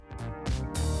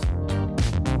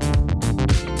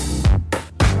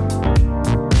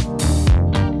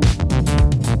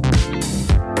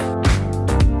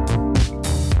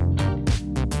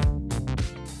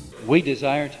We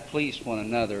desire to please one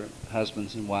another,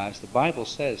 husbands and wives. The Bible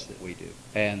says that we do.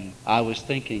 And I was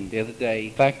thinking the other day,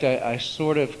 in fact, I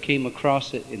sort of came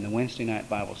across it in the Wednesday night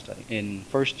Bible study. In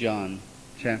 1 John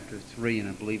chapter 3, and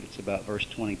I believe it's about verse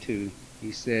 22,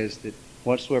 he says that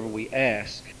whatsoever we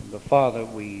ask of the Father,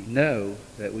 we know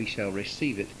that we shall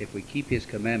receive it if we keep His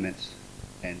commandments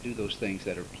and do those things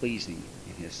that are pleasing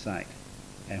in His sight.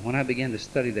 And when I began to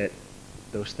study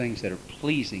those things that are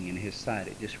pleasing in His sight,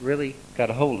 it just really got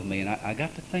a hold of me, and I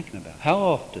got to thinking about how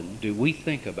often do we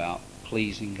think about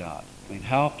pleasing God? I mean,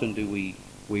 how often do we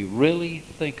really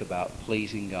think about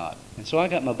pleasing God? And so I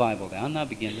got my Bible down and I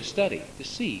began to study to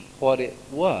see what it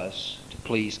was to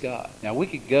please God. Now, we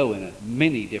could go in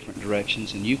many different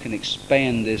directions, and you can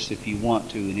expand this if you want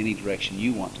to in any direction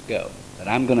you want to go. But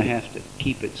I'm going to have to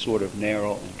keep it sort of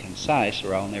narrow and concise,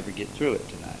 or I'll never get through it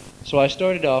tonight. So I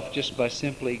started off just by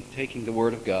simply taking the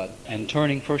Word of God and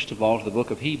turning first of all to the book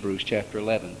of Hebrews chapter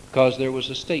 11, because there was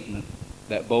a statement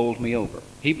that bowled me over.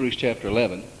 Hebrews chapter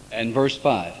 11 and verse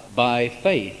 5. By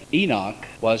faith Enoch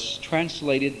was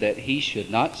translated that he should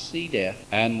not see death,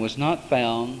 and was not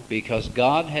found, because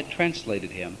God had translated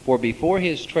him. For before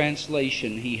his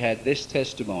translation he had this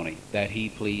testimony, that he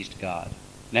pleased God.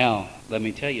 Now, let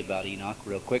me tell you about Enoch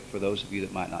real quick for those of you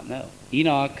that might not know.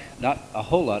 Enoch, not a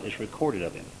whole lot is recorded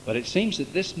of him. But it seems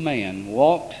that this man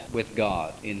walked with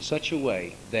God in such a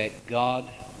way that God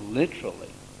literally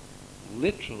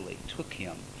took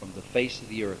him from the face of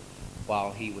the earth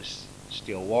while he was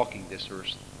still walking this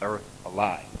earth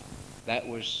alive. That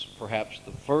was perhaps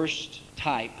the first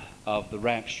type of the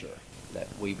rapture that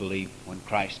we believe when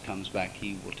Christ comes back,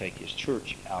 He will take His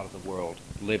church out of the world,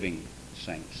 living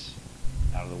saints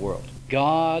out of the world.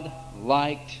 God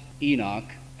liked Enoch,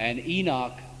 and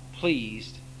Enoch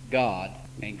pleased God,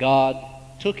 and God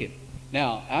took him.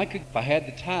 Now, I could, if I had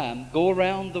the time, go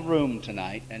around the room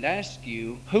tonight and ask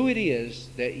you who it is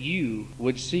that you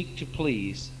would seek to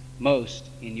please most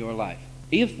in your life.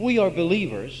 If we are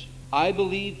believers, I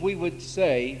believe we would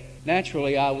say,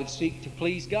 naturally, I would seek to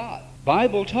please God.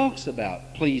 Bible talks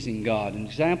about pleasing God. An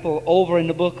example over in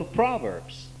the book of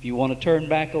Proverbs. If you want to turn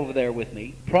back over there with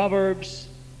me, Proverbs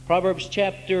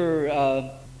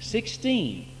chapter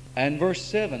 16 and verse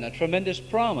 7, a tremendous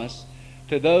promise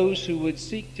to those who would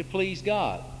seek to please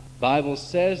God. The Bible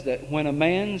says that when a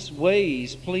man's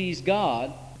ways please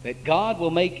God, that God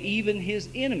will make even his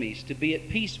enemies to be at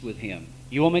peace with him.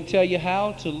 You want me to tell you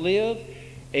how to live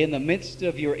in the midst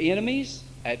of your enemies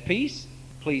at peace?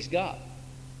 Please God.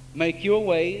 Make your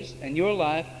ways and your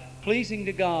life pleasing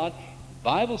to God. The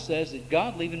Bible says that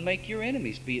God will even make your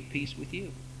enemies be at peace with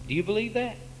you. Do you believe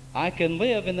that? I can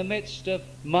live in the midst of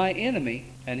my enemy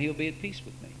and he'll be at peace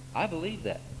with me. I believe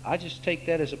that. I just take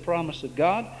that as a promise of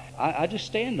God. I just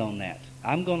stand on that.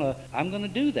 I'm gonna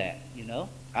do that, you know.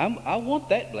 I want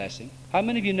that blessing. How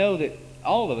many of you know that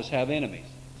all of us have enemies?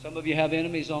 Some of you have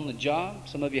enemies on the job.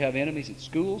 Some of you have enemies at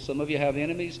school. Some of you have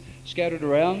enemies scattered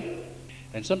around.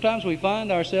 And sometimes we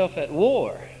find ourselves at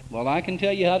war. Well, I can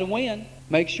tell you how to win.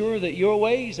 Make sure that your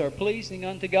ways are pleasing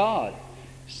unto God.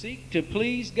 Seek to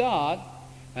please God,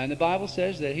 and the Bible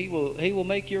says that He will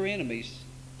make your enemies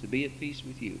to be at peace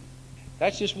with you.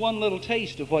 That's just one little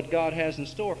taste of what God has in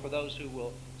store for those who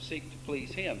will seek to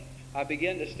please Him. I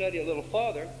began to study a little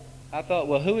farther. I thought,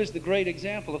 well, who is the great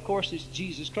example? Of course, it's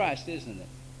Jesus Christ, isn't it?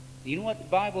 You know what the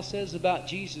Bible says about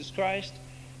Jesus Christ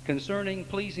concerning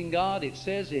pleasing God? It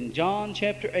says in John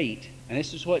chapter 8, and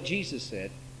this is what Jesus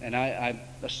said, and I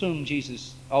assume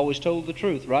Jesus always told the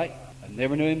truth, right? I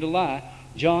never knew Him to lie.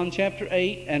 John chapter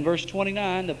 8 and verse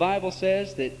 29, the Bible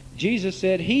says that Jesus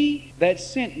said, He that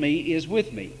sent me is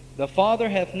with me. The Father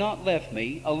hath not left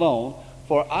me alone,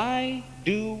 for I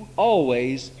do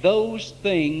always those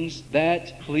things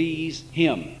that please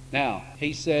Him. Now,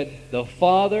 He said, the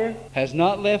Father has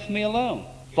not left me alone.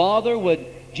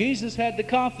 Jesus had the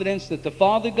confidence that the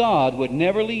Father God would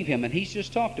never leave Him, and He's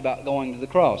just talked about going to the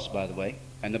cross, by the way.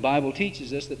 And the Bible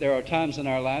teaches us that there are times in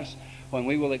our lives when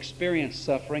we will experience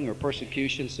suffering or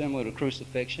persecution similar to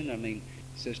crucifixion. I mean,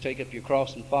 He says, take up your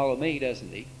cross and follow me,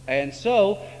 doesn't He? And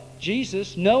so,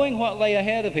 Jesus, knowing what lay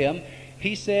ahead of Him,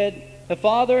 He said, the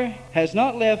Father has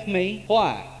not left me.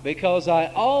 Why? Because I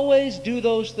always do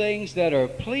those things that are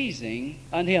pleasing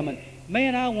unto Him. And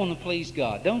man, I want to please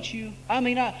God, don't you? I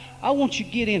mean, I want you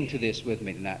to get into this with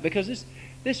me tonight, because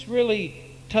this really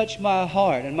touched my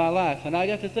heart and my life. And I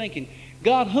got to thinking,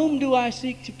 God, whom do I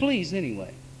seek to please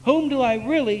anyway? Whom do I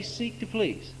really seek to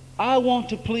please? I want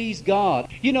to please God.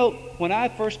 You know, when I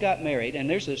first got married, and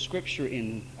there's a scripture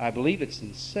in, I believe it's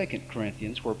in 2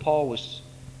 Corinthians, where Paul was,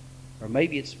 or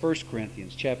maybe it's 1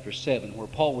 Corinthians chapter 7, where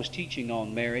Paul was teaching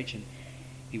on marriage, and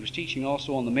He was teaching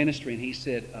also on the ministry, and he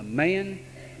said, a man,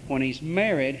 when he's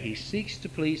married, he seeks to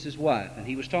please his wife. And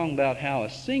he was talking about how a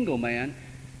single man,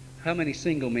 how many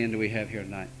single men do we have here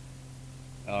tonight?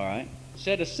 All right.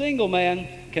 Said a single man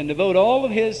can devote all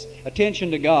of his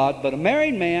attention to God, but a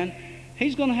married man,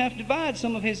 he's going to have to divide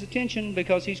some of his attention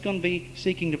because he's going to be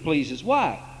seeking to please his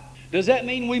wife. Does that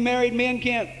mean we married men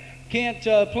can't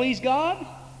please God?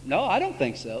 No, I don't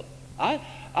think so.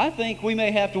 I think we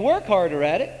may have to work harder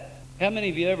at it. How many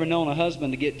of you ever known a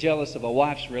husband to get jealous of a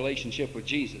wife's relationship with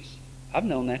Jesus? I've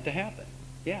known that to happen.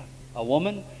 Yeah, a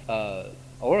woman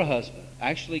or a husband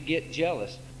actually get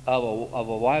jealous of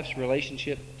a wife's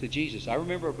relationship to Jesus. I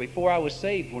remember before I was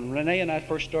saved, when Renee and I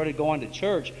first started going to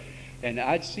church, and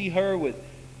I'd see her with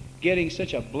getting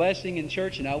such a blessing in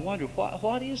church, and I wonder,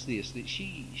 what is this that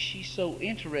she's so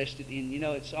interested in? You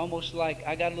know, it's almost like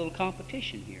I got a little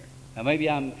competition here. Now maybe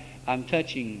I'm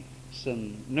touching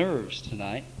some nerves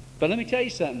tonight, but let me tell you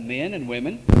something, men and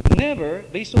women, never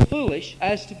be so foolish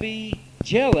as to be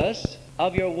jealous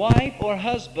of your wife or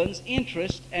husband's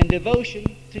interest and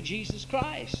devotion to Jesus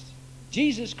Christ.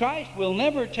 Jesus Christ will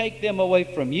never take them away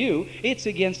from you. It's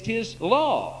against His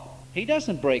law. He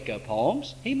doesn't break up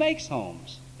homes. He makes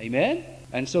homes. Amen?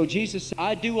 And so Jesus said,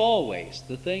 I do always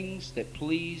the things that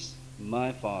please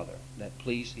my Father, that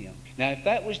please Him. Now, if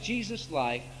that was Jesus'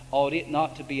 life, ought it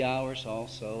not to be ours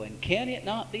also? And can it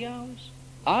not be ours?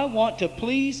 I want to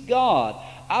please God.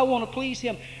 I want to please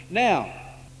Him. Now,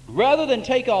 rather than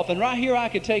take off, and right here I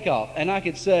could take off, and I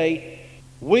could say,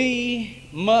 we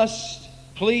must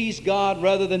please God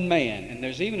rather than man. And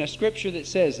there's even a scripture that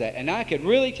says that. And I could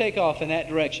really take off in that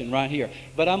direction right here.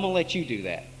 But I'm going to let you do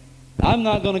that. I'm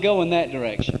not going to go in that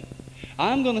direction.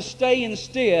 I'm going to stay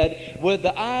instead with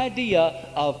the idea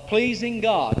of pleasing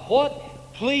God.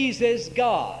 What pleases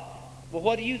God? Well,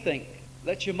 what do you think?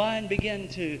 Let your mind begin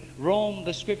to roam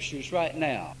the scriptures right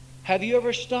now. Have you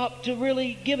ever stopped to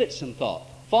really give it some thought?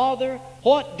 Father,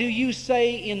 what do you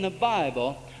say in the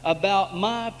Bible about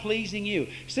my pleasing you?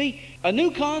 See, a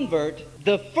new convert,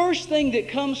 the first thing that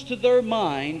comes to their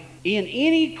mind in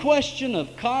any question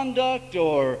of conduct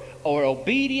or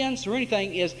obedience or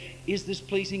anything is this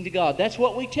pleasing to God? That's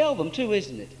what we tell them too,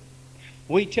 isn't it?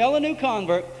 We tell a new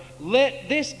convert, let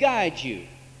this guide you.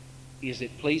 Is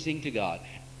it pleasing to God?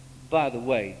 By the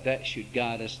way, that should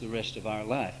guide us the rest of our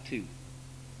life too.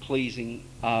 Pleasing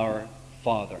our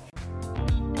Father.